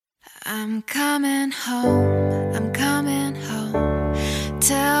I'm coming home, I'm coming home.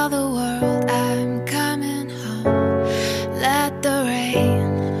 Tell the world I'm coming home. Let the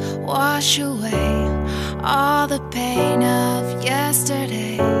rain wash away all the pain of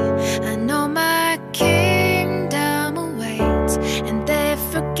yesterday. I know my kingdom awaits, and they've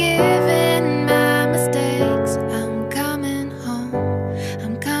forgiven my mistakes. I'm coming home,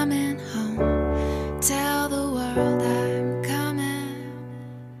 I'm coming home. Tell the world I'm coming.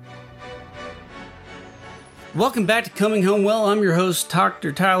 Welcome back to Coming Home Well. I'm your host,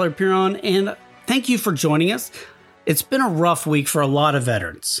 Dr. Tyler Piron, and thank you for joining us. It's been a rough week for a lot of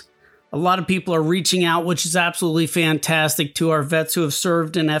veterans. A lot of people are reaching out, which is absolutely fantastic, to our vets who have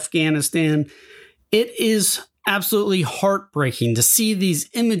served in Afghanistan. It is absolutely heartbreaking to see these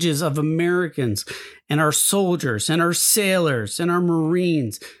images of Americans and our soldiers and our sailors and our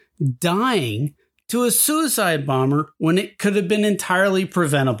Marines dying to a suicide bomber when it could have been entirely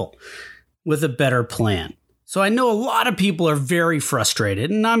preventable with a better plan. So I know a lot of people are very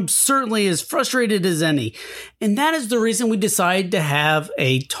frustrated, and I'm certainly as frustrated as any. And that is the reason we decided to have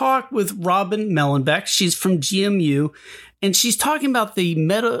a talk with Robyn Mehlenbeck. She's from GMU, and she's talking about the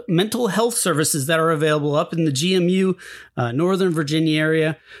mental health services that are available up in the GMU, Northern Virginia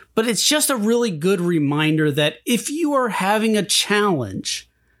area. But it's just a really good reminder that if you are having a challenge,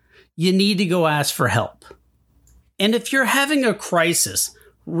 you need to go ask for help. And if you're having a crisis,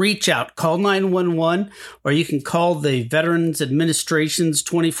 reach out, call 911, or you can call the Veterans Administration's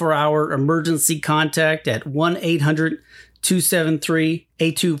 24-hour emergency contact at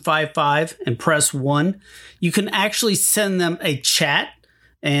 1-800-273-8255 and press 1. You can actually send them a chat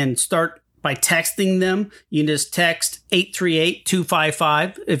and start by texting them. You can just text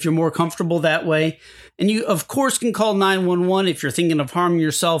 838-255 if you're more comfortable that way. And you, of course, can call 911 if you're thinking of harming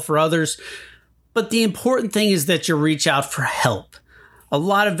yourself or others. But the important thing is that you reach out for help. A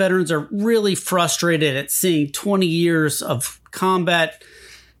lot of veterans are really frustrated at seeing 20 years of combat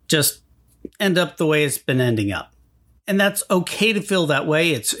just end up the way it's been ending up. And that's okay to feel that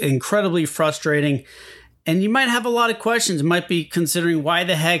way. It's incredibly frustrating. And you might have a lot of questions. You might be considering, why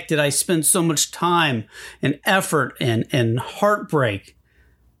the heck did I spend so much time and effort and heartbreak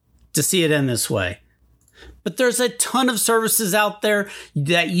to see it end this way? But there's a ton of services out there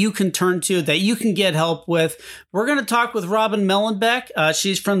that you can turn to, that you can get help with. We're going to talk with Robyn Mehlenbeck.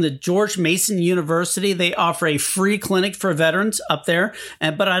 She's from the George Mason University. They offer a free clinic for veterans up there.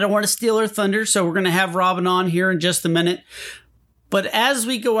 But I don't want to steal her thunder, so we're going to have Robyn on here in just a minute. But as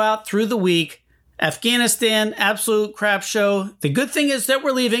we go out through the week, Afghanistan, absolute crap show. The good thing is that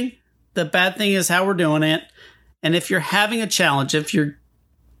we're leaving. The bad thing is how we're doing it. And if you're having a challenge, if you'd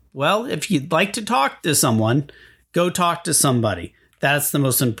like to talk to someone, go talk to somebody. That's the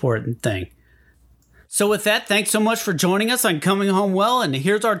most important thing. So with that, thanks so much for joining us on Coming Home Well. And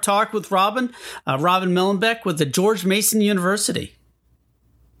here's our talk with Robyn Mehlenbeck with the George Mason University.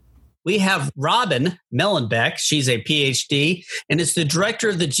 We have Robyn Mehlenbeck. She's a PhD and is the director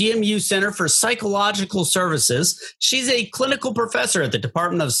of the GMU Center for Psychological Services. She's a clinical professor at the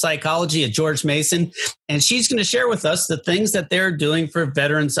Department of Psychology at George Mason, and she's going to share with us the things that they're doing for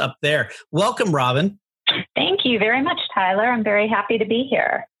veterans up there. Welcome, Robyn. Thank you very much, Tyler. I'm very happy to be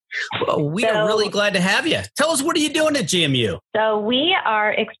here. Well, we are really glad to have you. Tell us, what are you doing at GMU? So we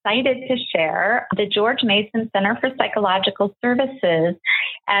are excited to share the George Mason Center for Psychological Services.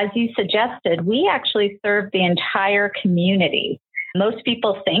 As you suggested, we actually serve the entire community. Most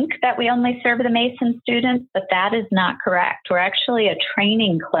people think that we only serve the Mason students, but that is not correct. We're actually a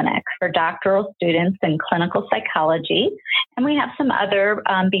training clinic for doctoral students in clinical psychology, and we have some other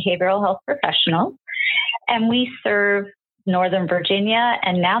behavioral health professionals. And we serve Northern Virginia,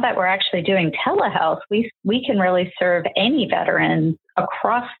 and now that we're actually doing telehealth, we can really serve any veteran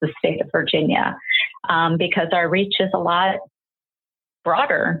across the state of Virginia because our reach is a lot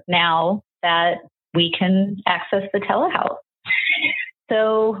broader now that we can access the telehealth.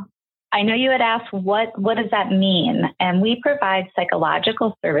 So I know you had asked, what does that mean? And we provide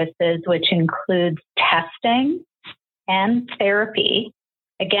psychological services, which includes testing and therapy,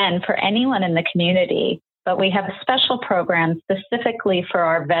 again, for anyone in the community. But we have a special program specifically for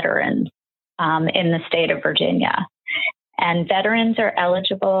our veterans in the state of Virginia. And veterans are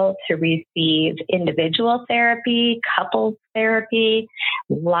eligible to receive individual therapy, couples therapy.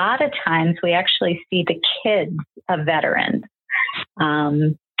 A lot of times we actually see the kids of veterans.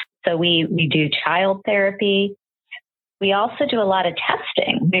 So we do child therapy. We also do a lot of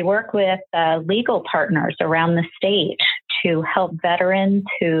testing. We work with legal partners around the state to help veterans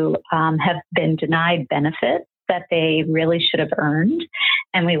who have been denied benefits that they really should have earned.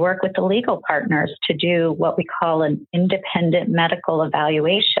 And we work with the legal partners to do what we call an independent medical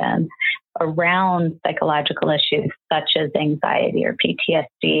evaluation around psychological issues such as anxiety or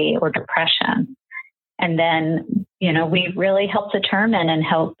PTSD or depression. And then, we really help determine and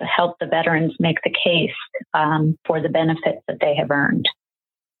help the veterans make the case for the benefits that they have earned.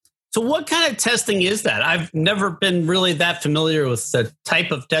 So what kind of testing is that? I've never been really that familiar with the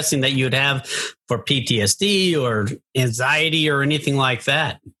type of testing that you would have for PTSD or anxiety or anything like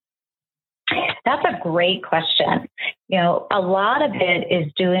that. That's a great question. A lot of it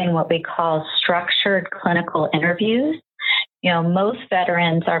is doing what we call structured clinical interviews. Most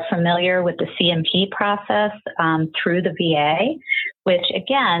veterans are familiar with the CMP process through the VA, which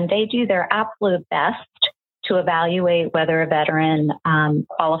again, they do their absolute best to evaluate whether a veteran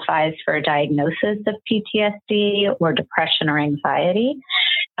qualifies for a diagnosis of PTSD or depression or anxiety.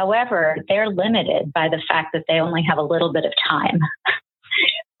 However, they're limited by the fact that they only have a little bit of time.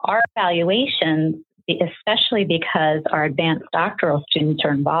 Our evaluations, especially because our advanced doctoral students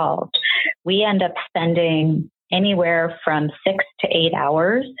are involved, we end up spending anywhere from 6 to 8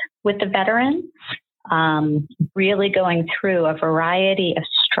 hours with the veteran, really going through a variety of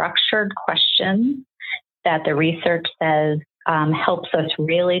structured questions that the research says helps us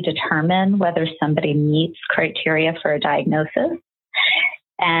really determine whether somebody meets criteria for a diagnosis.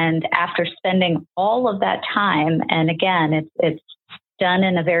 And after spending all of that time, and again, it's done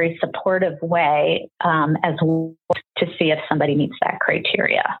in a very supportive way as well to see if somebody meets that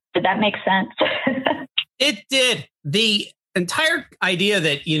criteria. Did that make sense? It did. The entire idea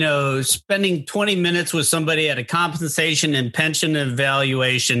that, spending 20 minutes with somebody at a compensation and pension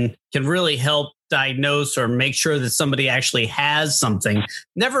evaluation can really help diagnose or make sure that somebody actually has something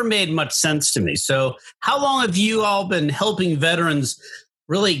never made much sense to me. So how long have you all been helping veterans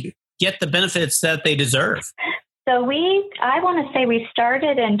really get the benefits that they deserve? So I want to say we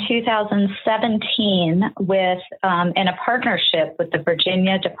started in 2017 with in a partnership with the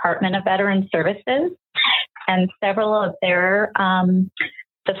Virginia Department of Veteran Services, and several of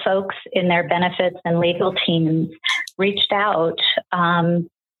the folks in their benefits and legal teams reached out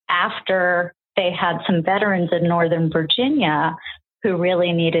after they had some veterans in Northern Virginia who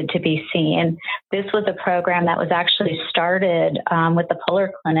really needed to be seen. This was a program that was actually started with the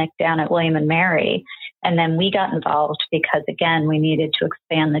Puller Clinic down at William and Mary. And then we got involved because, again, we needed to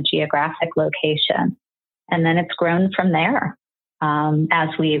expand the geographic location. And then it's grown from there as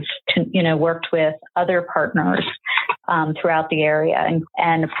we've, worked with other partners throughout the area.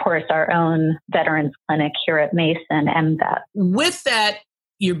 And of course, our own veterans clinic here at Mason, MVET. With that,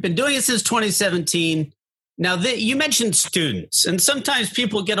 you've been doing it since 2017. Now, you mentioned students, and sometimes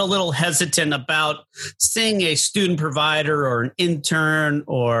people get a little hesitant about seeing a student provider or an intern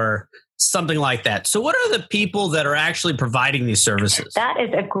or something like that. So what are the people that are actually providing these services? That is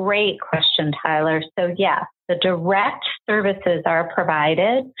a great question, Tyler. So yes, the direct services are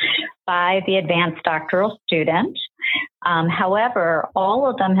provided by the advanced doctoral student. However, all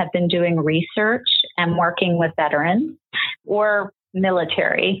of them have been doing research and working with veterans or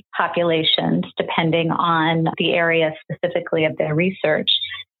military populations, depending on the area specifically of their research.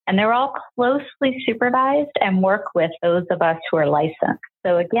 And they're all closely supervised and work with those of us who are licensed.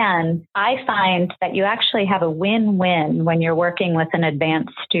 So again, I find that you actually have a win-win when you're working with an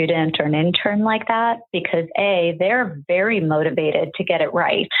advanced student or an intern like that, because A, they're very motivated to get it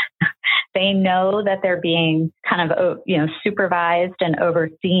right. They know that they're being kind of, supervised and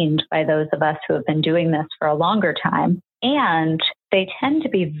overseen by those of us who have been doing this for a longer time. And they tend to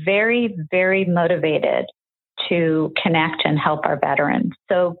be very, very motivated to connect and help our veterans.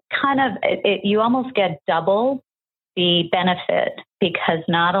 So you almost get double the benefit, because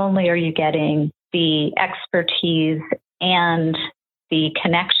not only are you getting the expertise and the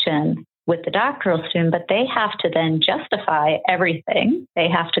connection with the doctoral student, but they have to then justify everything. They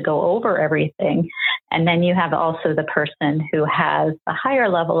have to go over everything. And then you have also the person who has a higher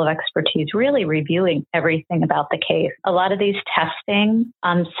level of expertise really reviewing everything about the case. A lot of these testing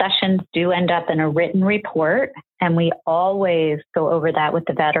sessions do end up in a written report, and we always go over that with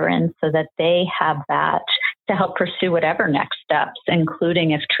the veterans so that they have that to help pursue whatever next steps,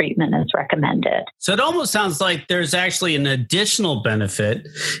 including if treatment is recommended. So it almost sounds like there's actually an additional benefit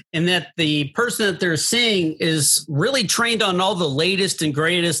in that the person that they're seeing is really trained on all the latest and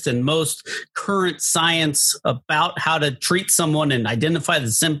greatest and most current science about how to treat someone and identify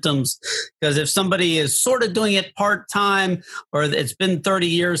the symptoms. Because if somebody is sort of doing it part-time, or it's been 30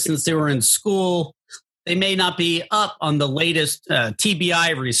 years since they were in school, they may not be up on the latest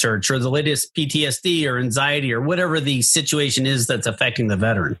TBI research or the latest PTSD or anxiety or whatever the situation is that's affecting the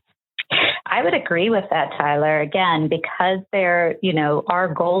veteran. I would agree with that, Tyler. Again, because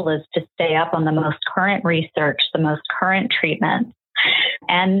our goal is to stay up on the most current research, the most current treatment.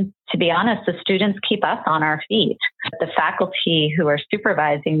 And to be honest, the students keep us on our feet. The faculty who are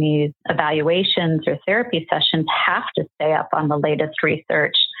supervising these evaluations or therapy sessions have to stay up on the latest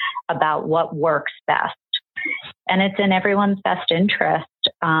research about what works best. And it's in everyone's best interest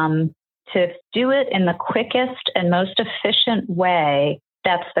to do it in the quickest and most efficient way.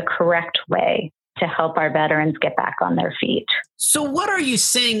 That's the correct way to help our veterans get back on their feet. So what are you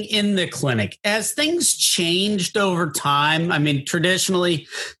seeing in the clinic? Has things changed over time? I mean, traditionally,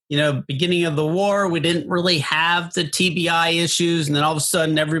 beginning of the war, we didn't really have the TBI issues. And then all of a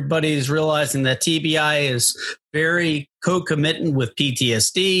sudden, everybody's realizing that TBI is very concomitant with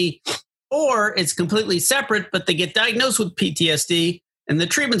PTSD, or it's completely separate, but they get diagnosed with PTSD and the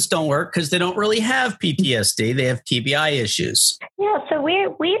treatments don't work because they don't really have PTSD. They have TBI issues. Yeah, so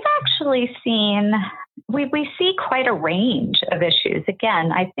we've actually seen, we see quite a range of issues.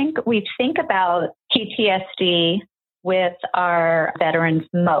 Again, I think we think about PTSD with our veterans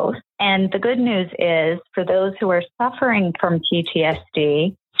most. And the good news is for those who are suffering from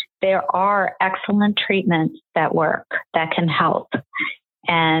PTSD, there are excellent treatments that work, that can help.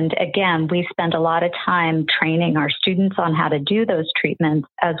 And again, we spend a lot of time training our students on how to do those treatments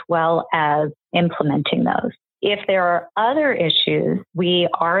as well as implementing those. If there are other issues, we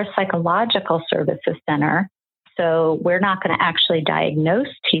are a psychological services center, so we're not going to actually diagnose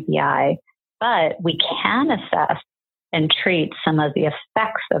TBI, but we can assess and treat some of the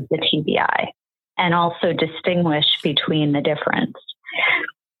effects of the TBI and also distinguish between the difference.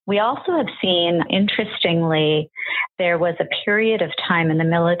 We also have seen, interestingly, there was a period of time in the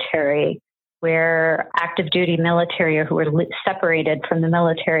military where active duty military or who were separated from the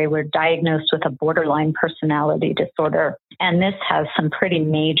military were diagnosed with a borderline personality disorder. And this has some pretty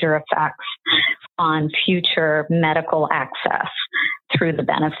major effects on future medical access through the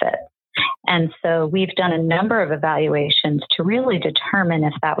benefit. And so we've done a number of evaluations to really determine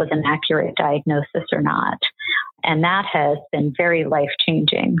if that was an accurate diagnosis or not. And that has been very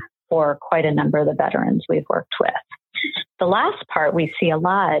life-changing for quite a number of the veterans we've worked with. The last part we see a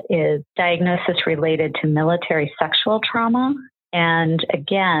lot is diagnosis related to military sexual trauma. And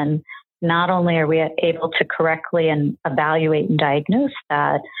again, not only are we able to correctly and evaluate and diagnose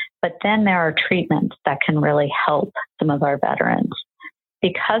that, but then there are treatments that can really help some of our veterans.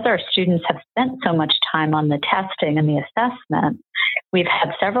 Because our students have spent so much time on the testing and the assessment, we've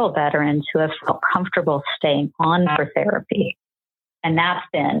had several veterans who have felt comfortable staying on for therapy. And that's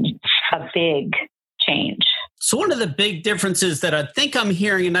been a big change. So one of the big differences that I think I'm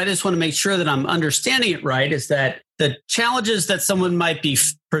hearing, and I just want to make sure that I'm understanding it right, is that the challenges that someone might be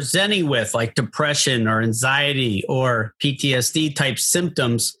presenting with, like depression or anxiety or PTSD type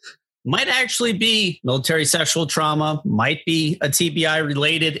symptoms, might actually be military sexual trauma, might be a TBI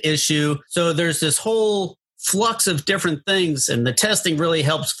related issue. So there's this whole flux of different things, and the testing really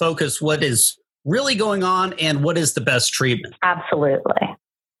helps focus what is really going on and what is the best treatment. Absolutely.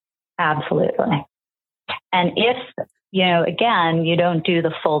 Absolutely. And if, again, you don't do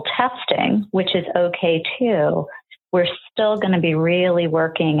the full testing, which is okay too, we're still going to be really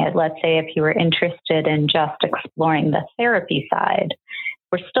working at, let's say, if you were interested in just exploring the therapy side,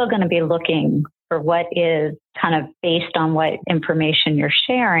 we're still going to be looking for what is kind of based on what information you're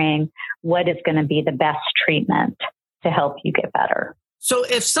sharing, what is going to be the best treatment to help you get better. So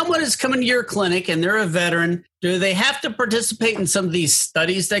if someone is coming to your clinic and they're a veteran, do they have to participate in some of these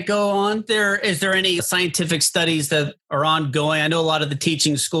studies that go on? Is there any scientific studies that are ongoing? I know a lot of the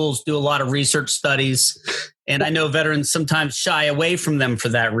teaching schools do a lot of research studies, and I know veterans sometimes shy away from them for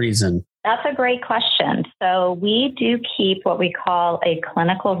that reason. That's a great question. So we do keep what we call a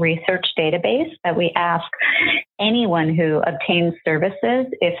clinical research database that we ask anyone who obtains services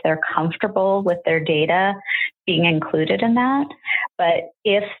if they're comfortable with their data being included in that. But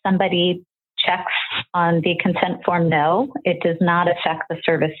if somebody checks on the consent form no, it does not affect the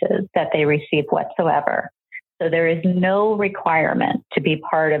services that they receive whatsoever. So there is no requirement to be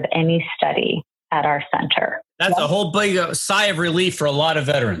part of any study at our center. That's a whole big sigh of relief for a lot of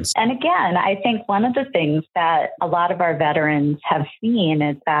veterans. And again, I think one of the things that a lot of our veterans have seen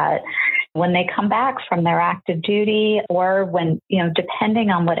is that when they come back from their active duty or when,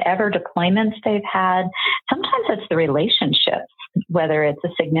 depending on whatever deployments they've had, sometimes it's the relationships, whether it's a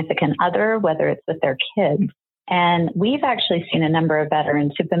significant other, whether it's with their kids. And we've actually seen a number of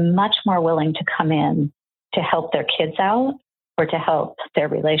veterans who've been much more willing to come in to help their kids out or to help their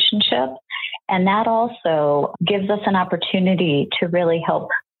relationship. And that also gives us an opportunity to really help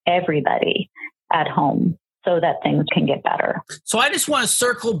everybody at home so that things can get better. So I just want to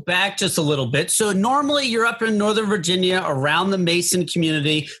circle back just a little bit. So normally you're up in Northern Virginia around the Mason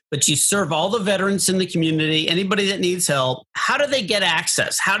community, but you serve all the veterans in the community, anybody that needs help. How do they get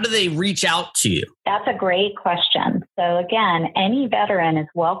access? How do they reach out to you? That's a great question. So again, any veteran is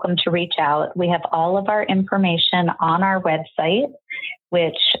welcome to reach out. We have all of our information on our website,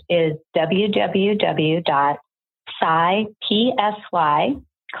 which is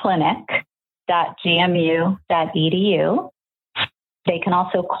www.psyclinic.gmu.edu. They can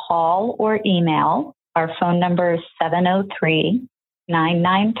also call or email. Our phone number is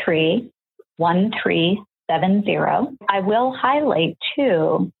 703-993-1370. I will highlight,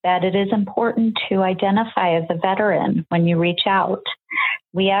 too, that it is important to identify as a veteran when you reach out.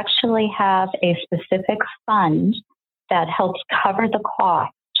 We actually have a specific fund that helps cover the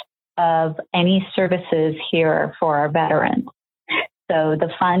cost of any services here for our veterans. So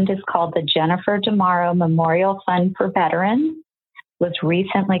the fund is called the Jennifer DeMauro Memorial Fund for Veterans. It was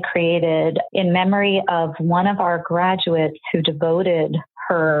recently created in memory of one of our graduates who devoted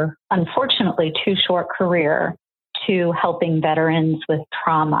her, unfortunately, too short career to helping veterans with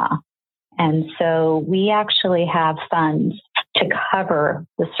trauma. And so we actually have funds to cover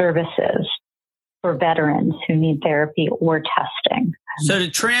the services for veterans who need therapy or testing. So to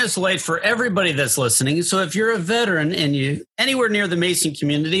translate for everybody that's listening, so if you're a veteran and you're anywhere near the Mason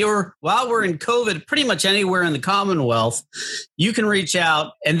community, or while we're in COVID, pretty much anywhere in the Commonwealth, you can reach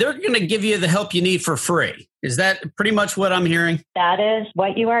out and they're going to give you the help you need for free. Is that pretty much what I'm hearing? That is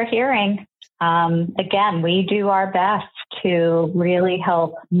what you are hearing. Again, we do our best to really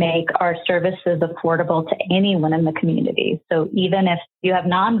help make our services affordable to anyone in the community. So even if you have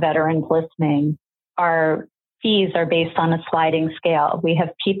non-veterans listening, our fees are based on a sliding scale. We have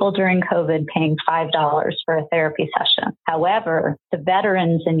people during COVID paying $5 for a therapy session. However, the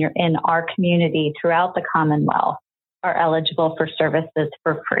veterans in our community throughout the Commonwealth are eligible for services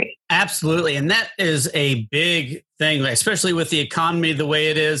for free. Absolutely. And that is a big thing, especially with the economy the way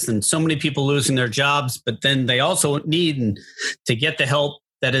it is and so many people losing their jobs. But then they also need to get the help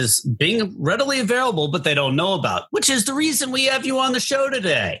that is being readily available, but they don't know about, which is the reason we have you on the show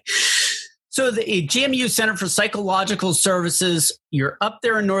today. So the GMU Center for Psychological Services, you're up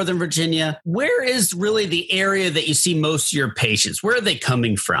there in Northern Virginia. Where is really the area that you see most of your patients? Where are they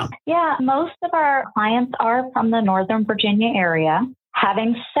coming from? Yeah, most of our clients are from the Northern Virginia area.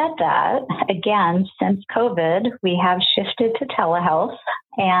 Having said that, again, since COVID, we have shifted to telehealth.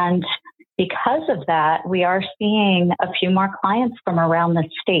 And because of that, we are seeing a few more clients from around the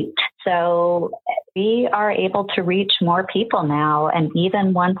state. So we are able to reach more people now. And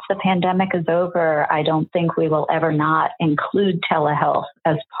even once the pandemic is over, I don't think we will ever not include telehealth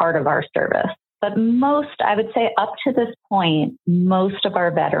as part of our service. But I would say up to this point, most of our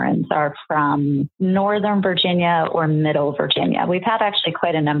veterans are from Northern Virginia or Middle Virginia. We've had actually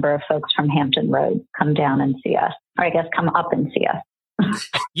quite a number of folks from Hampton Roads come down and see us, or I guess come up and see us.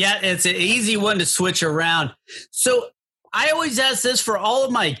 Yeah, it's an easy one to switch around. So I always ask this for all of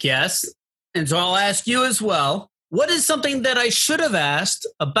my guests, and so I'll ask you as well. What is something that I should have asked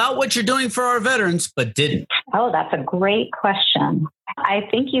about what you're doing for our veterans, but didn't? Oh, that's a great question. I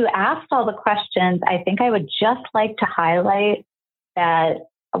think you asked all the questions. I think I would just like to highlight that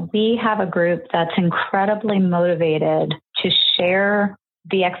we have a group that's incredibly motivated to share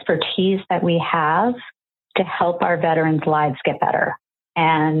the expertise that we have to help our veterans' lives get better.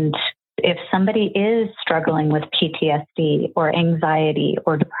 And if somebody is struggling with PTSD or anxiety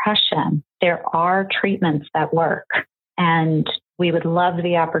or depression, there are treatments that work. And we would love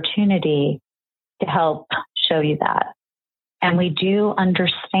the opportunity to help show you that. And we do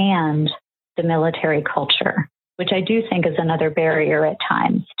understand the military culture, which I do think is another barrier at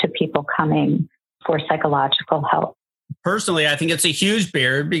times to people coming for psychological help. Personally, I think it's a huge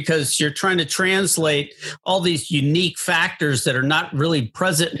barrier because you're trying to translate all these unique factors that are not really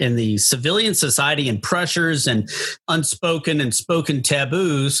present in the civilian society and pressures and unspoken and spoken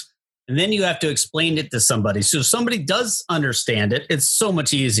taboos. And then you have to explain it to somebody. So if somebody does understand it, it's so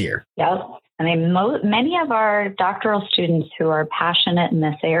much easier. Yes. I mean, many of our doctoral students who are passionate in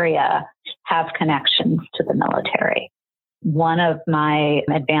this area have connections to the military. One of my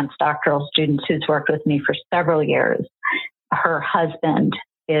advanced doctoral students who's worked with me for several years, her husband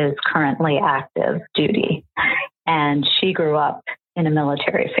is currently active duty, and she grew up in a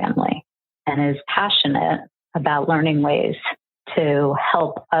military family and is passionate about learning ways to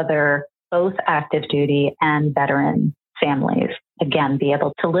help other both active duty and veteran families, again, be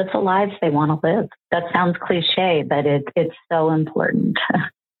able to live the lives they want to live. That sounds cliche, but it's so important.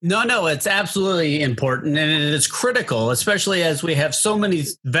 No, it's absolutely important, and it is critical, especially as we have so many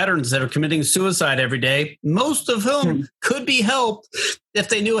veterans that are committing suicide every day, most of whom could be helped if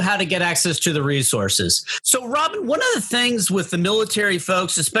they knew how to get access to the resources. So, Robyn, one of the things with the military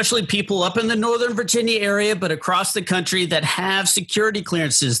folks, especially people up in the Northern Virginia area, but across the country that have security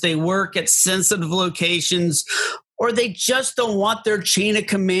clearances, they work at sensitive locations, or they just don't want their chain of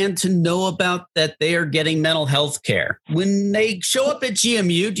command to know about that they are getting mental health care. When they show up at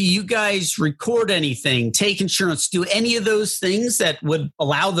GMU, do you guys record anything, take insurance, do any of those things that would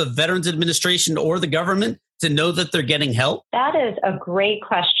allow the Veterans Administration or the government to know that they're getting help? That is a great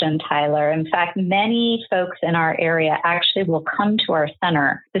question, Tyler. In fact, many folks in our area actually will come to our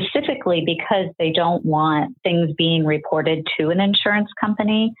center specifically because they don't want things being reported to an insurance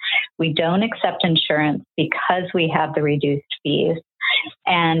company. We don't accept insurance because we have the reduced fees.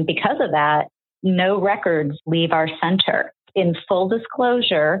 And because of that, no records leave our center. In full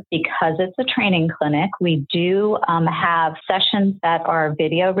disclosure, because it's a training clinic, we do have sessions that are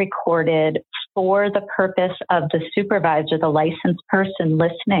video recorded for the purpose of the supervisor, the licensed person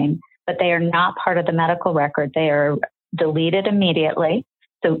listening, but they are not part of the medical record. They are deleted immediately.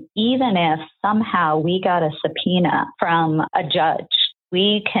 So even if somehow we got a subpoena from a judge,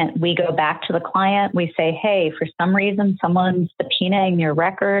 we go back to the client. We say, hey, for some reason, someone's subpoenaing your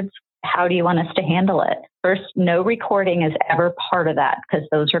records. How do you want us to handle it? First, no recording is ever part of that because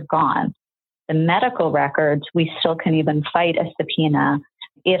those are gone. The medical records, we still can even fight a subpoena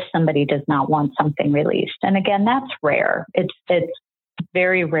if somebody does not want something released. And again, that's rare. It's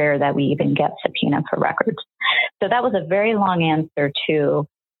very rare that we even get subpoena for records. So that was a very long answer to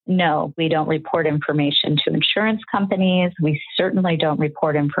no, we don't report information to insurance companies. We certainly don't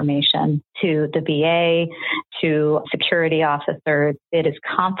report information to the VA, to security officers. It is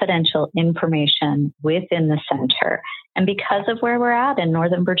confidential information within the center. And because of where we're at in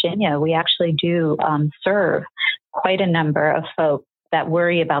Northern Virginia, we actually do serve quite a number of folks that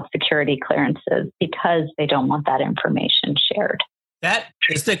worry about security clearances because they don't want that information shared. That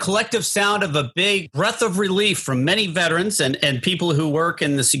is the collective sound of a big breath of relief from many veterans and people who work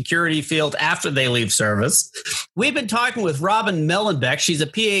in the security field after they leave service. We've been talking with Robyn Mehlenbeck. She's a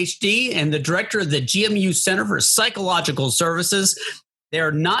PhD and the director of the GMU Center for Psychological Services.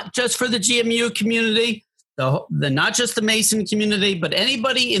 They're not just for the GMU community, not just the Mason community, but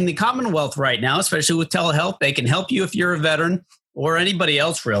anybody in the Commonwealth right now, especially with telehealth. They can help you if you're a veteran or anybody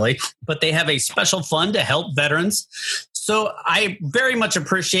else, really. But they have a special fund to help veterans. So I very much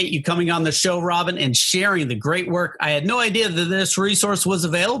appreciate you coming on the show, Robyn, and sharing the great work. I had no idea that this resource was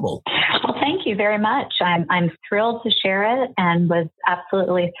available. Well, thank you very much. I'm thrilled to share it and was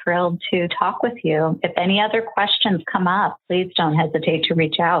absolutely thrilled to talk with you. If any other questions come up, please don't hesitate to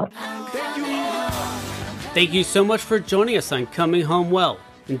reach out. Thank you so much for joining us on Coming Home Well.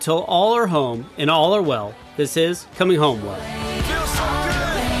 Until all are home and all are well, this is Coming Home Well.